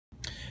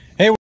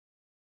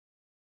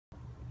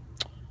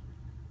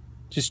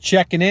Just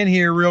checking in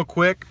here real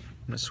quick.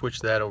 I'm gonna switch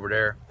that over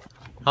there.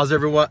 How's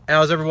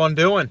everyone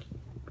doing?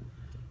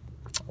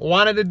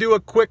 Wanted to do a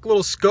quick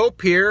little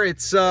scope here.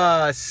 It's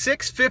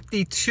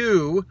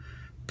 6:52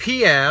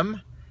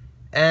 p.m.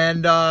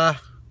 and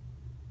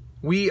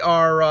we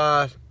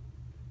are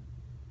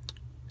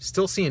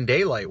still seeing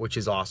daylight, which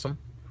is awesome.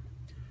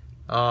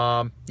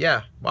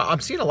 Yeah, well,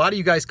 I'm seeing a lot of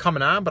you guys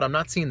coming on, but I'm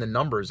not seeing the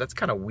numbers. That's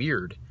kind of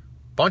weird.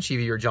 Bunch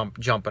of you are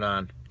jumping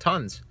on,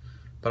 tons,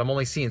 but I'm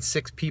only seeing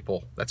 6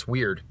 people. That's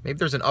weird. Maybe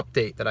there's an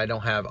update that I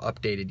don't have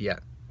updated yet.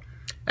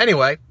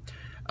 Anyway,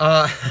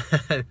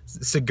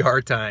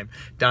 cigar time.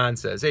 Don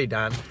says, "Hey,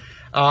 Don."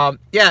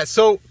 Yeah,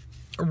 so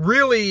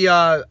really,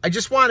 I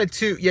just wanted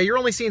to. Yeah, you're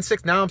only seeing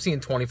 6 now. I'm seeing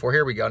 24.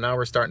 Here we go. Now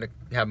we're starting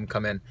to have them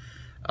come in.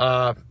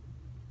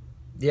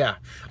 Yeah.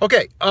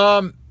 Okay.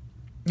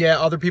 Yeah,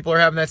 other people are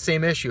having that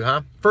same issue,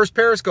 huh? First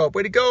Periscope.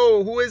 Way to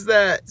go. Who is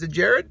that? Is it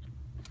Jared?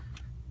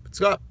 What's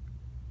up?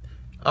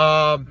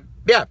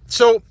 Yeah,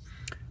 so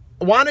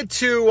I wanted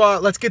to,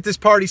 let's get this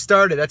party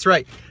started. That's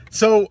right.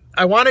 So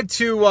I wanted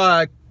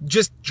to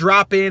just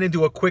drop in and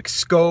do a quick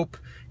scope,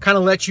 kind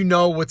of let you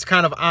know what's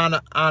kind of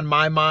on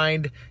my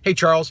mind. Hey,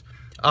 Charles.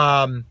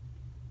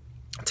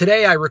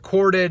 Today I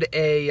recorded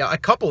a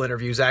couple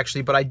interviews,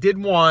 actually, but I did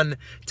one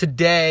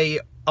today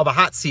of a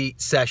hot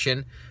seat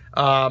session.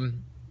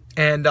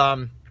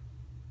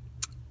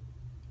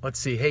 Let's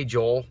see. Hey,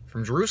 Joel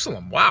from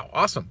Jerusalem. Wow,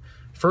 awesome.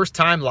 First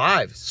time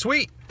live.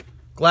 Sweet.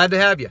 Glad to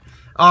have you.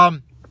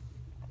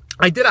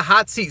 I did a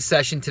hot seat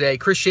session today.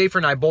 Chris Schaefer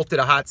and I both did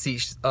a hot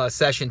seat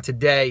session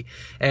today,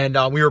 and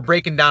we were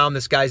breaking down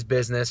this guy's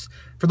business.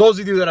 For those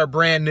of you that are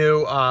brand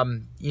new,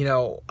 you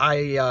know,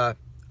 I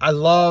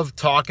love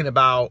talking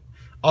about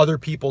other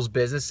people's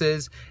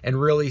businesses and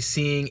really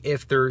seeing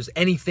if there's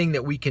anything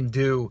that we can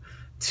do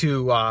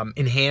to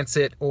enhance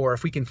it, or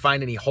if we can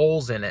find any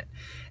holes in it.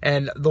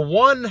 And the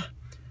one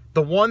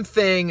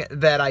thing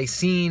that I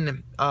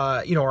seen,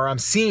 you know, or I'm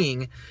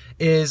seeing,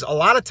 is a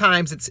lot of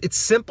times it's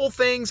simple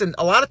things, and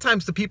a lot of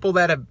times the people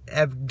that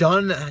have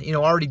done, you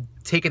know, already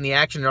taken the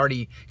action and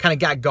already kind of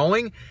got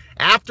going,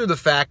 after the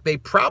fact, they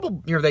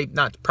probably, or they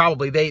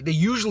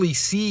usually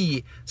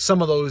see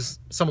some of those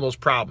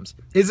problems.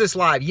 Is this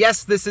live?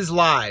 Yes, this is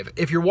live.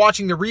 If you're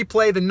watching the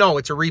replay, then no,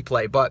 it's a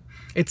replay. But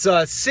it's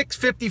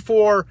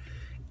 6:54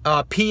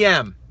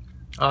 p.m.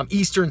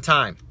 Eastern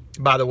time,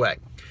 by the way.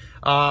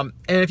 And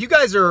if you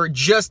guys are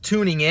just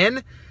tuning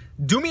in,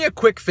 do me a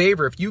quick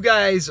favor. If you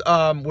guys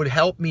would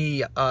help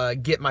me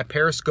get my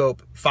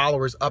Periscope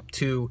followers up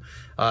to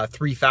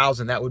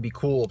 3,000, that would be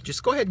cool.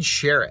 Just go ahead and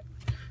share it.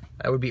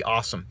 That would be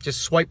awesome.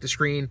 Just swipe the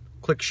screen,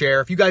 click share.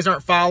 If you guys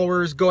aren't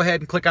followers, go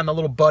ahead and click on the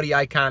little buddy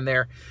icon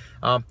there.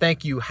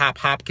 Thank you,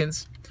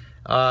 Hopkins.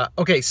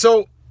 Okay,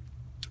 so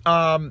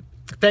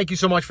thank you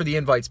so much for the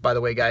invites, by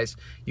the way, guys.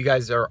 You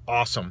guys are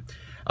awesome.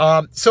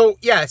 So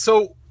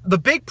the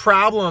big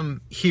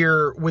problem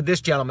here with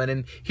this gentleman,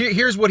 and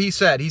here's what he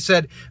said. He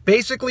said,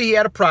 basically, he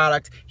had a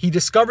product. He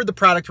discovered the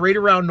product right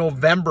around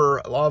November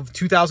of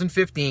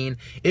 2015.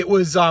 It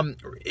was a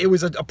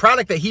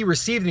product that he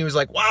received, and he was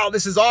like, wow,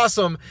 this is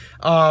awesome.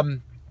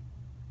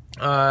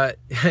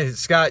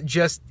 Scott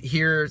just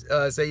here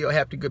say you'll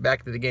have to get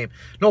back to the game.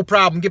 No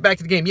problem. Get back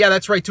to the game. Yeah,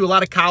 that's right, too. A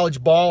lot of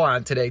college ball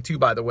on today, too,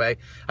 by the way.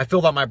 I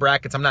filled out my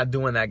brackets. I'm not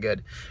doing that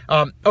good.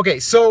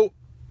 Okay, so,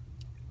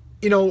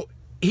 you know,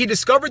 he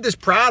discovered this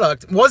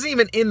product, wasn't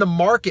even in the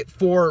market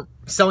for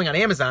selling on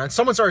Amazon.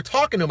 Someone started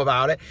talking to him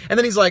about it, and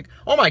then he's like,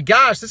 oh my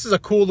gosh, this is a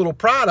cool little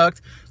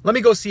product. Let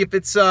me go see if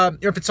it's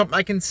something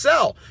I can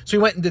sell. So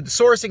he went and did the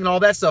sourcing and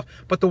all that stuff.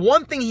 But the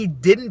one thing he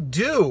didn't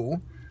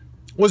do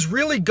was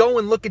really go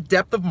and look at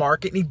depth of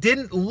market, and he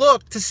didn't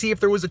look to see if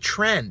there was a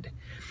trend.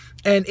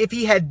 And if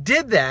he had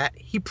did that,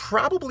 he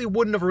probably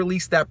wouldn't have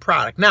released that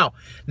product. Now,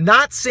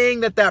 not saying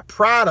that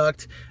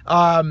product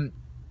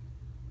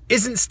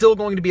isn't still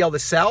going to be able to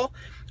sell.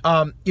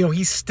 You know,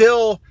 he's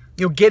still,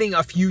 you know, getting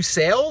a few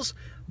sales,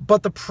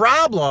 but the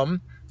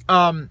problem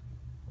is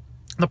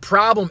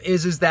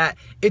that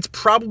it's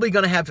probably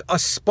going to have a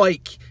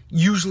spike,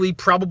 usually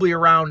probably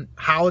around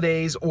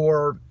holidays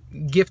or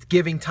gift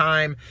giving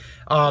time.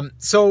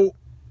 So,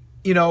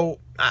 you know,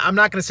 I'm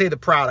not going to say the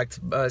product.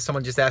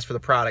 Someone just asked for the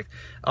product.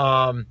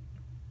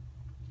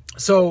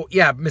 So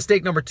yeah,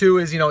 mistake number 2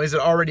 is, you know, is it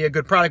already a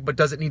good product, but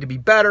does it need to be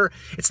better?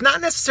 It's not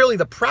necessarily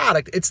the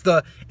product. It's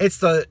the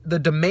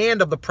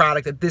demand of the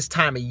product at this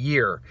time of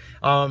year.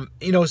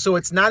 You know, so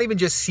it's not even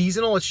just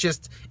seasonal.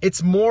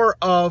 It's more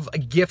of a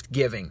gift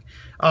giving.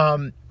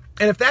 And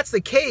if that's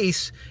the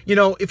case, you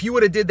know, if you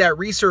would have did that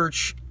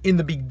research in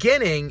the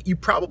beginning, you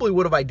probably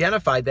would have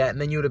identified that.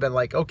 And then you would have been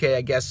like, okay,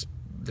 I guess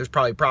there's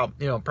probably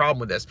a problem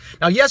with this.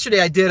 Now,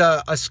 yesterday I did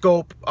a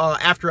scope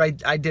after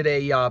I did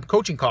a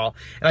coaching call,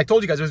 and I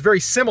told you guys it was very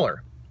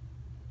similar.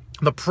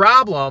 The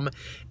problem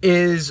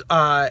is,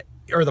 or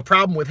the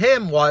problem with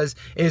him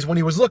is when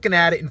he was looking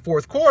at it in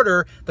fourth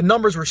quarter, the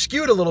numbers were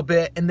skewed a little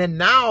bit, and then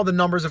now the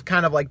numbers have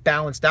kind of like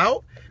balanced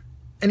out,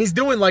 and he's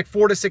doing like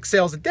 4 to 6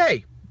 sales a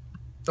day.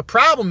 The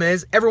problem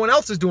is everyone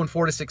else is doing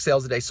 4 to 6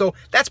 sales a day. So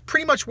that's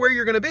pretty much where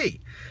you're going to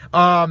be.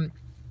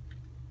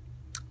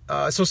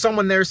 So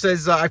someone there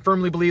says, I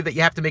firmly believe that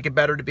you have to make it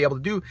better to be able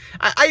to do.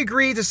 I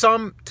agree to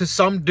some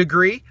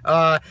degree.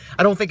 I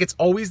don't think it's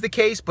always the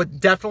case, but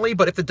definitely.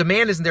 But if the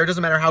demand isn't there, it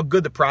doesn't matter how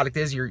good the product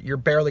is, you're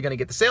barely going to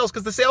get the sales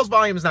because the sales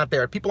volume is not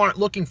there. People aren't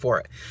looking for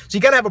it. So you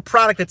got to have a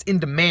product that's in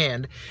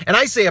demand. And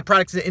I say a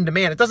product that's in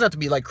demand. It doesn't have to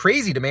be like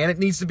crazy demand. It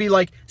needs to be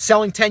like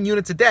selling 10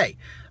 units a day.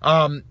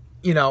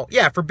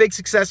 Yeah, for big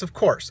success, of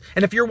course.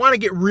 And if you want to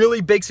get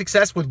really big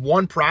success with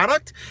one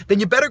product, then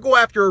you better go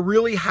after a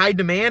really high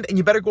demand and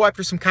you better go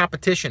after some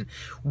competition.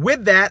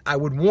 With that, I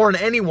would warn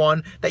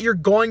anyone that you're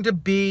going to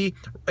be,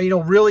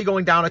 really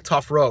going down a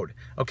tough road,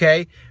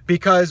 okay?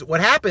 Because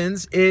what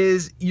happens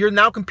is you're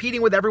now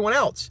competing with everyone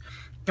else.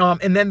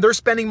 And then they're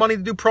spending money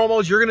to do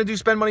promos. You're going to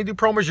spend money to do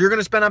promos. You're going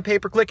to spend on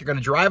pay-per-click. You're going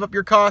to drive up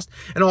your cost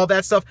and all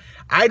that stuff.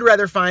 I'd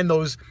rather find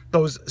those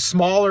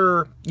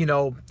smaller,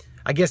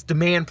 I guess,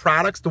 demand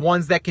products, the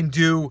ones that can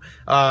do,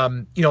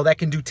 that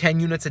can do 10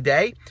 units a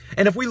day.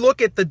 And if we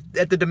look at the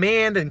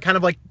demand and kind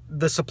of like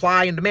the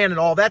supply and demand and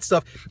all that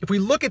stuff, if we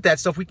look at that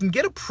stuff, we can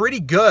get a pretty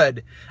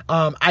good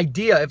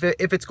idea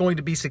if it's going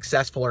to be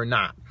successful or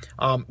not.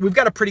 We've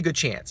got a pretty good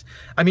chance.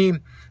 I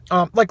mean,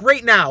 like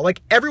right now,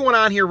 like everyone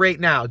on here right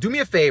now, do me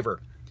a favor.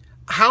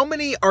 How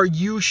many are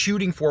you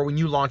shooting for when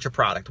you launch a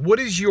product? What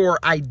is your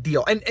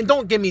ideal? And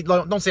don't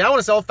say, I want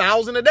to sell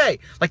 1,000 a day.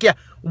 Like, yeah,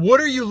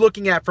 what are you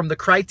looking at from the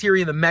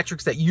criteria and the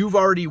metrics that you've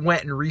already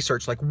went and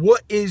researched? Like,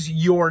 what is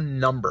your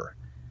number?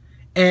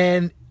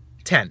 And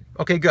 10.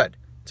 Okay, good.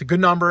 It's a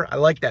good number. I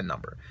like that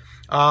number.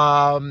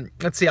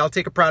 Let's see. I'll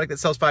take a product that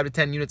sells 5 to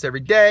 10 units every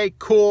day.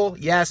 Cool.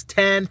 Yes.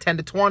 10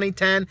 to 20,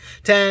 10,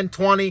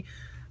 20.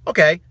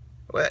 Okay.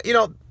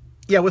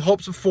 Yeah, with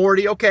hopes of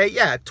 40. Okay,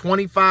 yeah,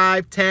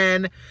 25,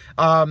 10.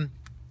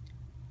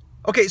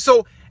 Okay,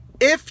 so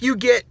if you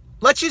get,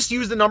 let's just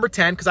use the number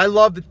 10 because I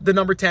love the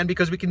number 10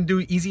 because we can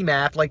do easy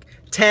math, like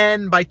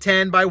 10 by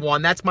 10 by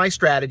 1. That's my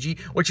strategy,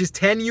 which is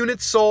 10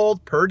 units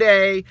sold per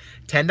day,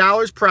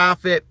 $10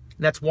 profit,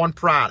 and that's one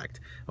product.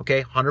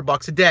 Okay,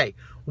 $100 a day.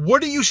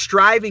 What are you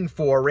striving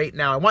for right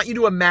now? I want you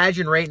to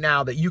imagine right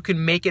now that you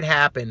can make it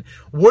happen.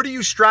 What are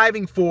you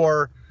striving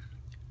for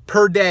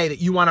per day that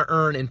you want to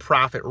earn in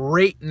profit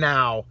right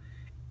now?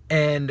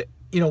 And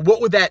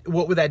what would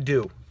that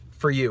do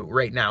for you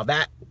right now,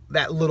 that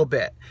little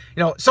bit?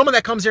 Someone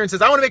that comes here and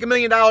says, I want to make $1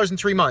 million in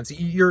 3 months,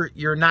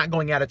 you're not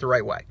going at it the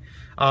right way.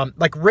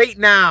 Like right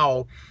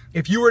now,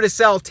 if you were to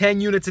sell 10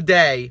 units a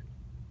day,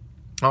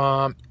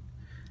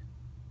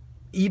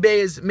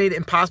 eBay has made it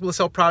impossible to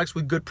sell products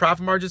with good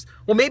profit margins.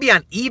 Well, maybe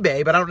on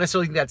eBay, but I don't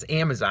necessarily think that's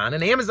Amazon.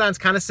 And Amazon's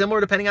kind of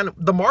similar depending on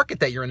the market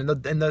that you're in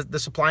and the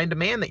supply and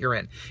demand that you're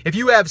in. If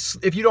you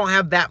don't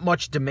have that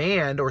much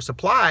demand or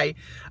supply,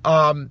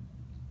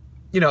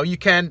 you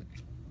can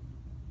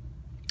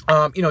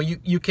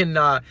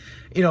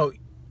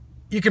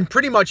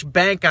pretty much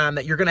bank on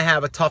that you're going to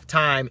have a tough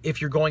time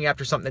if you're going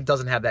after something that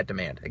doesn't have that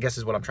demand, I guess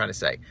is what I'm trying to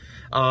say.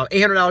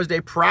 $800 a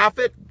day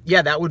profit.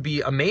 Yeah, that would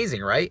be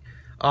amazing, right?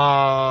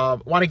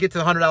 Want to get to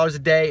 $100 a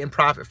day in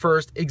profit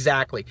first.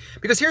 Exactly.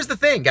 Because here's the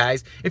thing,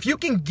 guys. If you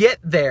can get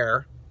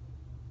there,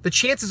 the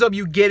chances of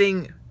you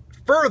getting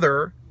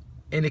further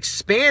and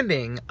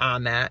expanding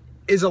on that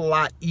is a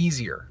lot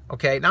easier.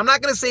 Okay. Now I'm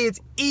not going to say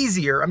it's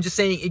easier. I'm just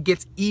saying it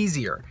gets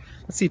easier.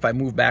 Let's see if I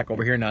move back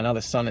over here now. Now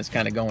the sun is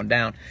kind of going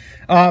down.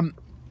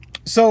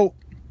 So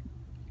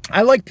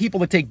I like people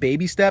to take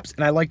baby steps,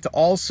 and I like to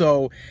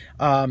also,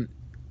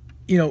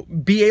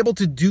 be able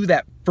to do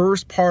that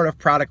first part of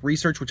product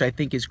research, which I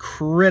think is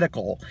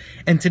critical.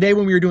 And today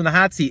when we were doing the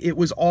hot seat, it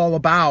was all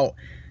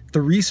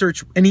the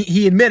research, and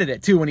he admitted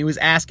it too when he was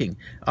asking.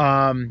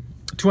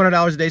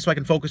 $200 a day so I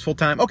can focus full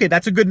time. Okay,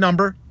 that's a good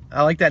number.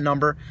 I like that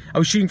number. I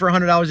was shooting for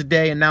 $100 a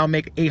day and now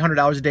make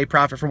 $800 a day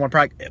profit from one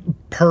product.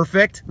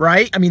 Perfect,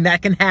 right? I mean,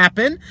 that can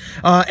happen.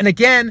 And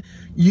again,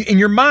 in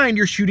your mind,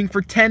 you're shooting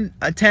for 10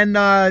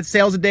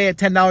 sales a day at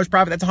 $10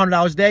 profit. That's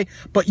 $100 a day.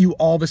 But you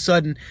all of a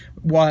sudden,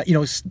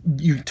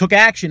 you took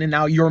action and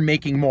now you're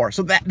making more.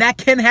 So that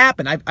can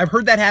happen. I've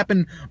heard that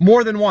happen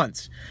more than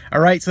once.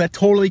 All right, so that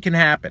totally can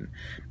happen.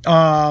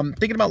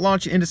 Thinking about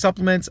launching into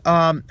supplements.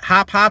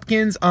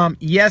 Hopkins.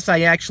 Yes,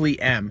 I actually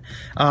am.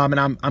 And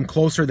I'm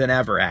closer than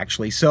ever,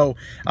 actually. So,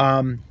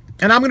 and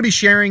I'm going to be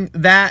sharing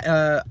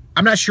that.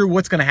 I'm not sure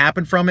what's going to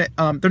happen from it.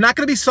 They're not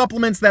going to be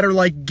supplements that are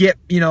like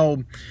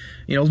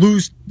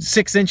lose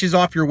 6 inches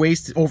off your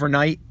waist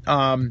overnight.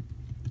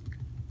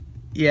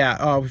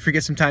 We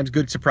forget sometimes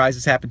good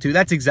surprises happen too.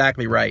 That's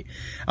exactly right.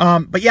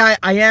 But yeah,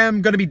 I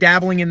am going to be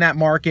dabbling in that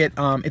market.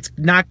 It's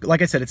not,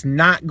 like I said, it's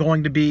not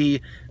going to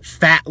be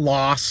fat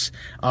loss,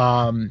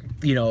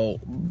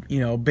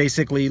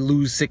 basically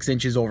lose 6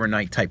 inches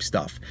overnight type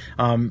stuff,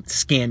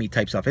 scammy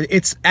type stuff.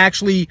 It's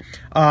actually,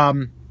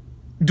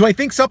 do I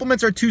think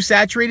supplements are too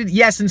saturated?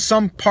 Yes, in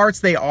some parts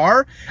they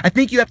are. I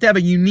think you have to have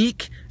a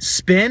unique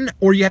spin,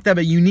 or you have to have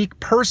a unique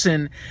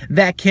person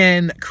that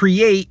can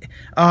create,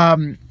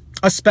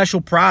 a special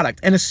product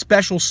and a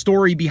special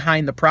story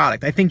behind the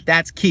product. I think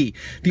that's key.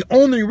 The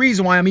only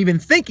reason why I'm even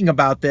thinking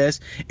about this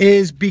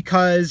is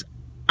because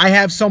I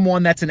have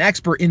someone that's an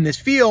expert in this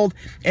field,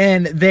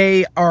 and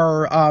they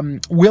are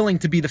willing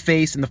to be the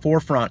face in the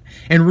forefront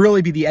and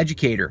really be the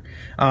educator.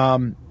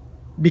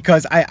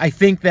 Because I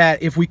think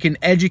that if we can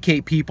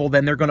educate people,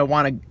 then they're going to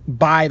want to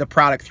buy the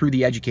product through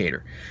the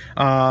educator.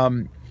 Yeah,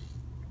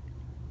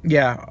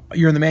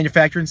 you're in the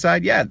manufacturing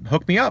side? Yeah,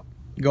 hook me up.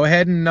 Go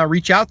ahead and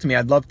reach out to me.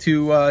 I'd love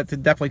to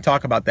definitely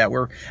talk about that.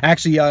 We're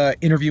actually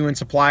interviewing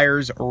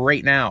suppliers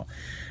right now.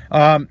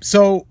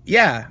 So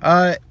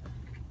yeah,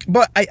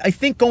 but I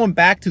think going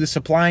back to the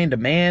supply and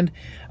demand,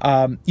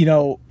 you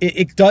know,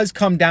 it does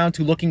come down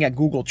to looking at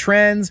Google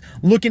Trends,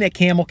 looking at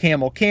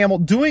camel,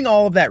 doing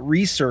all of that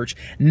research,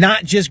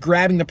 not just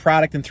grabbing the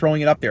product and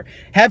throwing it up there.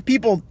 Have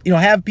people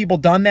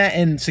done that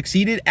and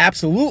succeeded?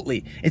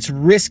 Absolutely. It's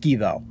risky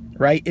though,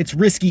 right? It's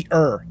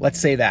riskier.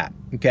 Let's say that.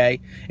 Okay.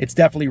 It's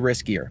definitely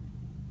riskier.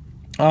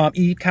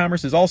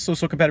 E-commerce is also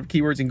so competitive.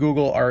 Keywords in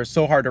Google are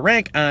so hard to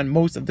rank on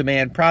most of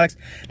demand products.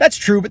 That's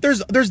true, but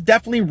there's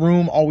definitely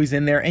room always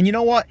in there. And you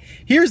know what?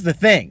 Here's the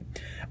thing.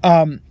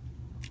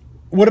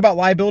 What about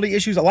liability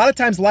issues? A lot of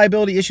times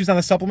liability issues on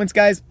the supplements,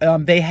 guys,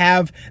 they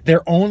have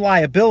their own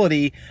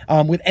liability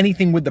with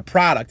anything with the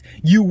product.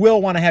 You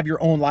will want to have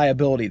your own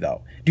liability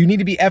though. Do you need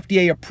to be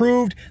FDA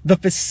approved? The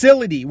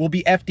facility will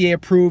be FDA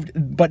approved,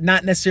 but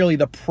not necessarily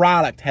the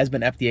product has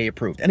been FDA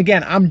approved. And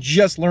again, I'm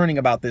just learning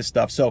about this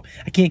stuff, so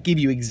I can't give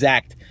you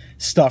exact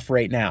stuff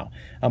right now.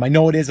 I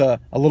know it is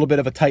a little bit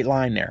of a tight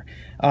line there.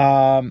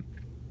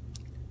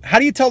 How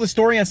do you tell the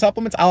story on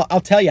supplements? I'll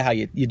tell you how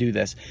you do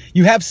this.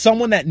 You have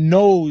someone that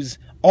knows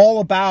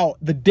all about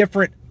the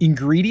different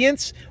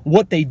ingredients,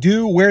 what they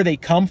do, where they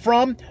come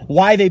from,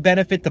 why they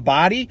benefit the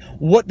body,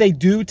 what they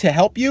do to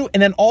help you,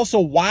 and then also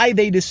why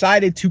they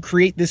decided to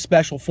create this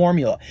special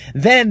formula.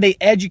 Then they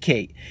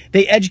educate.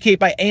 They educate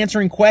by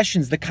answering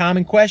questions, the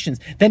common questions,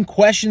 then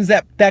questions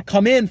that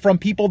come in from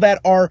people that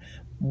are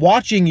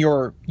watching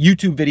your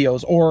YouTube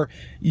videos or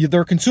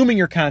they're consuming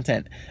your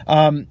content.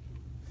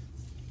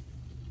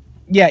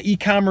 Yeah,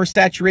 e-commerce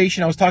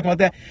saturation. I was talking about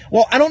that.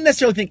 Well, I don't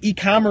necessarily think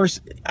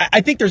e-commerce,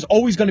 I think there's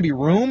always going to be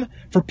room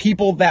for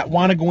people that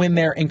want to go in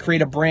there and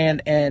create a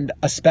brand and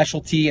a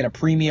specialty and a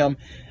premium,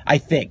 I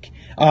think.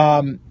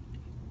 In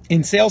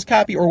sales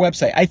copy or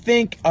website, I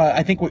think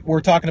what we're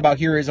talking about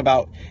here is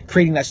about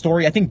creating that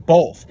story. I think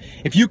both.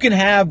 If you can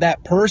have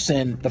that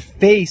person, the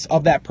face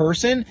of that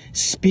person,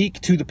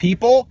 speak to the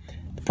people,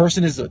 the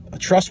person is a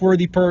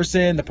trustworthy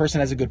person, the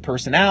person has a good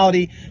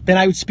personality, then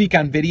I would speak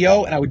on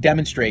video and I would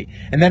demonstrate.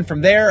 And then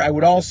from there, I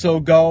would also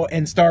go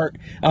and start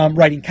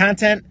writing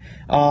content.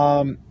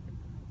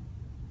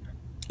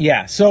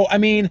 Yeah, so I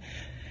mean,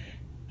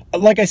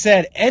 like I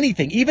said,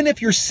 anything, even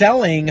if you're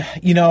selling,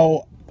 you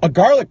know, a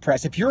garlic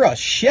press, if you're a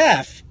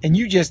chef and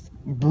you just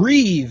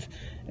breathe,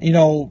 you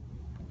know,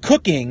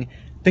 cooking,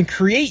 then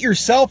create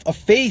yourself a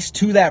face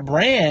to that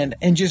brand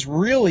and just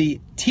really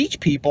teach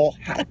people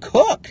how to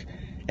cook.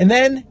 And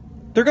then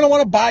they're going to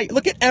want to buy.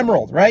 Look at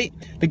Emerald, right?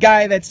 The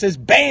guy that says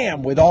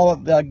BAM with all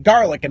of the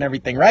garlic and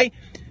everything, right?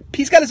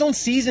 He's got his own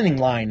seasoning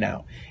line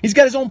now. He's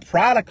got his own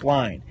product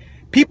line.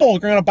 People are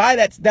going to buy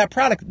that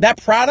product. That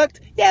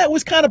product, yeah, it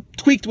was kind of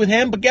tweaked with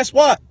him, but guess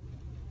what?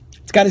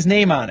 It's got his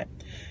name on it.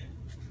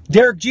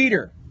 Derek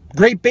Jeter,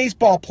 great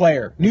baseball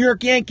player, New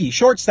York Yankee,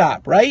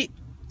 shortstop, right?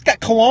 He's got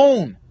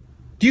cologne.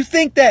 Do you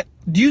think that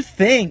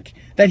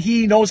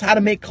he knows how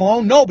to make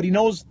cologne? No, but he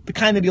knows the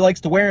kind that he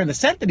likes to wear and the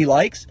scent that he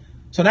likes.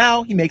 So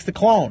now he makes the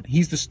cologne.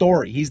 He's the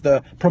story. He's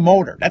the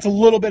promoter. That's a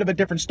little bit of a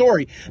different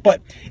story.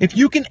 But if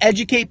you can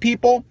educate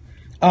people,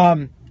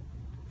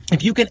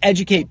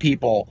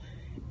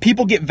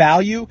 people get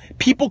value.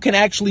 People can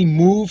actually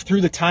move through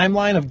the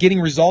timeline of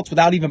getting results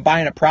without even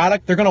buying a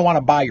product. They're going to want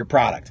to buy your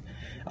product.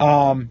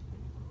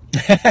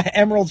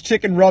 Emerald's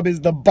chicken rub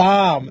is the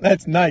bomb.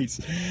 That's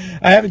nice.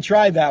 I haven't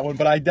tried that one,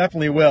 but I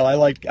definitely will. I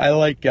like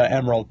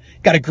Emerald.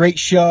 Got a great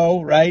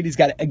show, right? He's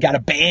got a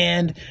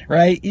band,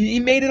 right? He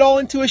made it all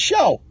into a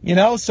show, you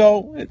know.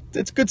 So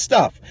it's good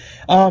stuff.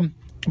 But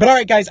all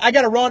right, guys, I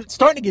got to run. It's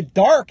starting to get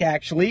dark,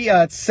 actually.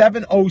 It's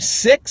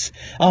 7:06.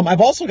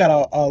 I've also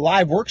got a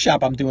live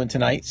workshop I'm doing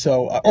tonight.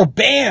 So, or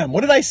BAM.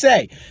 What did I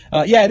say?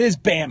 Yeah, it is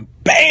BAM.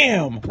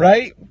 BAM,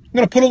 right? I'm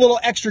going to put a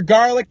little extra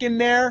garlic in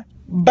there.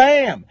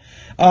 BAM.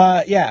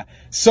 Yeah.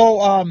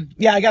 So,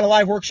 yeah, I got a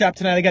live workshop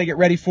tonight I got to get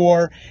ready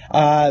for.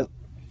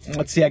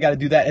 Let's see, I got to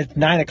do that at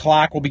 9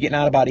 o'clock. We'll be getting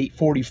out about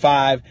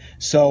 8:45.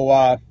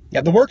 So, yeah,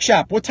 the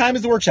workshop. What time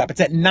is the workshop?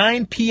 It's at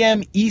 9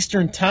 p.m.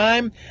 Eastern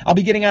time. I'll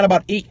be getting out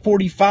about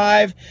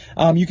 8:45.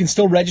 You can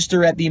still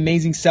register at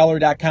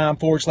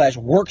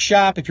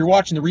theamazingseller.com/workshop. If you're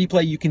watching the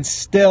replay, you can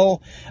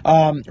still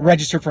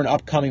register for an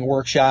upcoming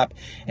workshop.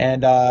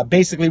 And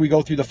basically, we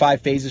go through the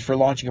 5 phases for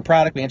launching a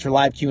product. We answer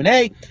live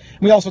Q&A.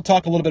 We also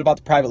talk a little bit about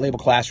the private label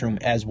classroom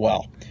as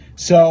well.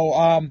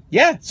 So,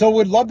 yeah, so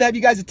would love to have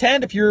you guys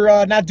attend. If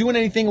you're not doing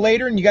anything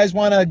later and you guys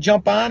want to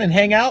jump on and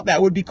hang out,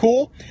 that would be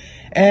cool.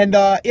 And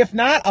if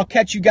not, I'll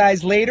catch you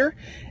guys later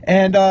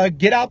and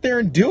get out there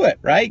and do it,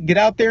 right? Get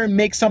out there and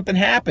make something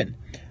happen.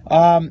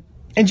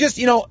 And just,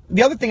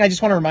 the other thing I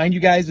just want to remind you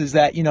guys is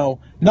that,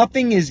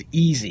 nothing is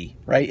easy,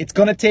 right? It's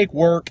going to take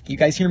work. You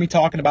guys hear me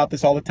talking about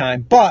this all the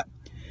time. But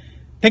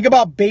think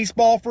about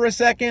baseball for a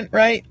second,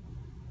 right?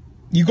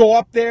 You go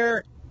up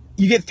there,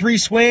 you get 3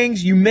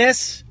 swings, you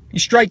miss, you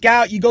strike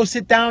out, you go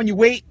sit down, you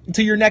wait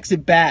until your next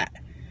at bat.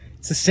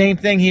 It's the same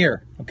thing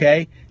here,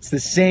 okay? It's the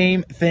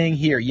same thing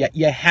here.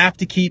 You have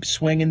to keep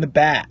swinging the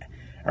bat,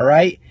 all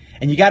right?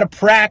 And you got to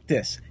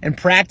practice. And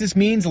practice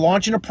means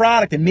launching a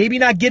product and maybe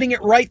not getting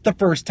it right the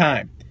first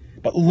time,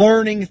 but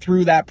learning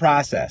through that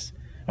process,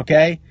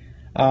 okay?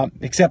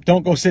 Except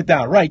don't go sit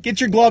down, right? Get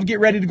your glove, get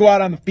ready to go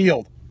out on the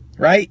field,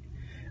 right?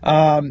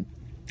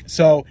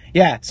 So,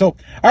 all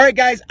right,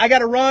 guys, I got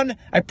to run.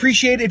 I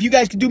appreciate it. If you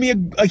guys could do me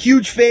a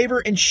huge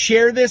favor and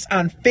share this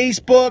on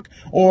Facebook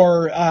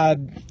or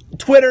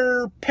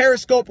Twitter,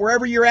 Periscope,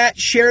 wherever you're at,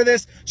 share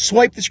this,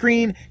 swipe the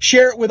screen,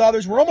 share it with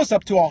others. We're almost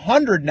up to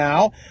 100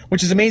 now,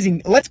 which is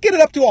amazing. Let's get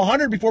it up to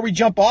 100 before we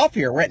jump off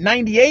here. We're at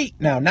 98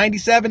 now,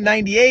 97,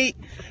 98.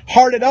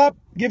 Heart it up.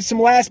 Give some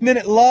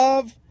last-minute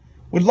love.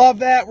 Would love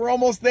that. We're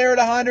almost there at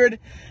 100.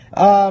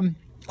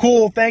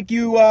 Cool. Thank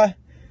you.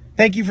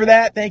 Thank you for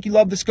that. Thank you.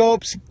 Love the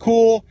scopes.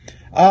 Cool.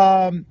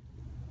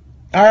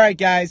 All right,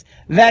 guys,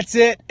 that's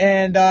it,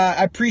 and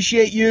I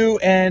appreciate you,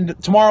 and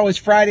tomorrow is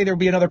Friday. There will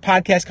be another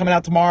podcast coming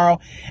out tomorrow,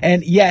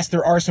 and yes,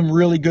 there are some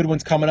really good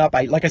ones coming up.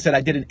 Like I said,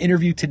 I did an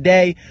interview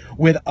today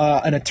with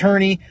an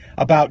attorney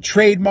about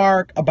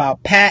trademark,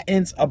 about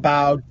patents,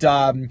 about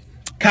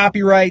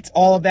copyrights,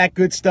 all of that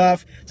good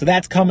stuff, so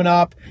that's coming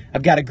up.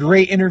 I've got a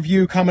great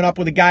interview coming up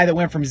with a guy that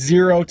went from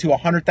 $0 to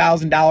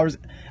 $100,000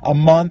 a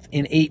month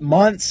in 8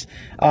 months,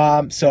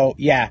 so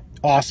yeah,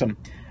 awesome.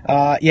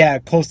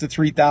 Close to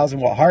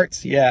 3,000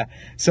 hearts. Yeah.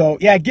 So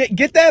yeah,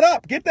 get that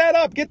up.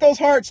 Get those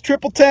hearts.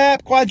 Triple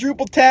tap,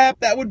 quadruple tap.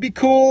 That would be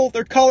cool.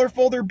 They're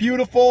colorful. They're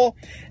beautiful.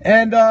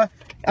 And I'm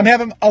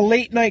having a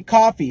late night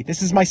coffee.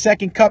 This is my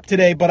second cup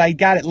today, but I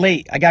got it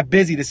late. I got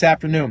busy this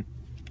afternoon.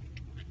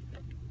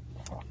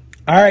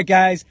 All right,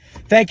 guys.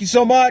 Thank you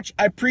so much.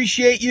 I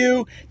appreciate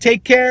you.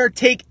 Take care.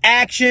 Take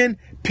action.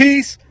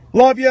 Peace.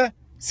 Love you.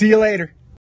 See you later.